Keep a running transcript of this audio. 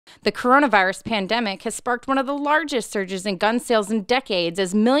The coronavirus pandemic has sparked one of the largest surges in gun sales in decades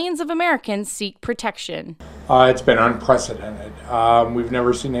as millions of Americans seek protection. It's been unprecedented. We've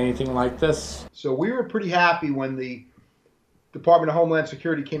never seen anything like this. So we were pretty happy when the Department of Homeland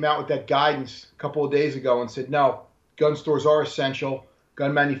Security came out with that guidance a couple of days ago and said, no, gun stores are essential.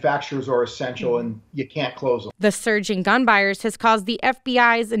 Gun manufacturers are essential, and you can't close them. The surge in gun buyers has caused the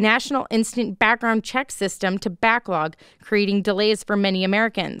FBI's National Instant Background Check System to backlog, creating delays for many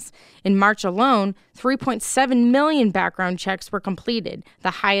Americans. In March alone, 3.7 million background checks were completed,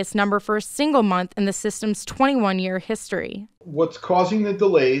 the highest number for a single month in the system's 21-year history. What's causing the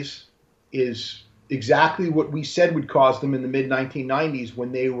delays is exactly what we said would cause them in the mid-1990s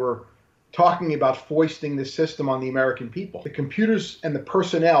when they were talking about foisting this system on the American people. The computers and the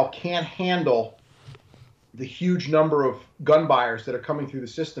personnel can't handle the huge number of gun buyers that are coming through the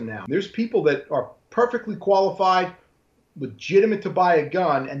system now. There's people that are perfectly qualified, legitimate to buy a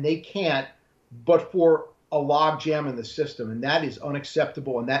gun, and they can't, but for a log jam in the system. And that is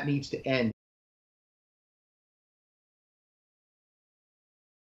unacceptable, and that needs to end.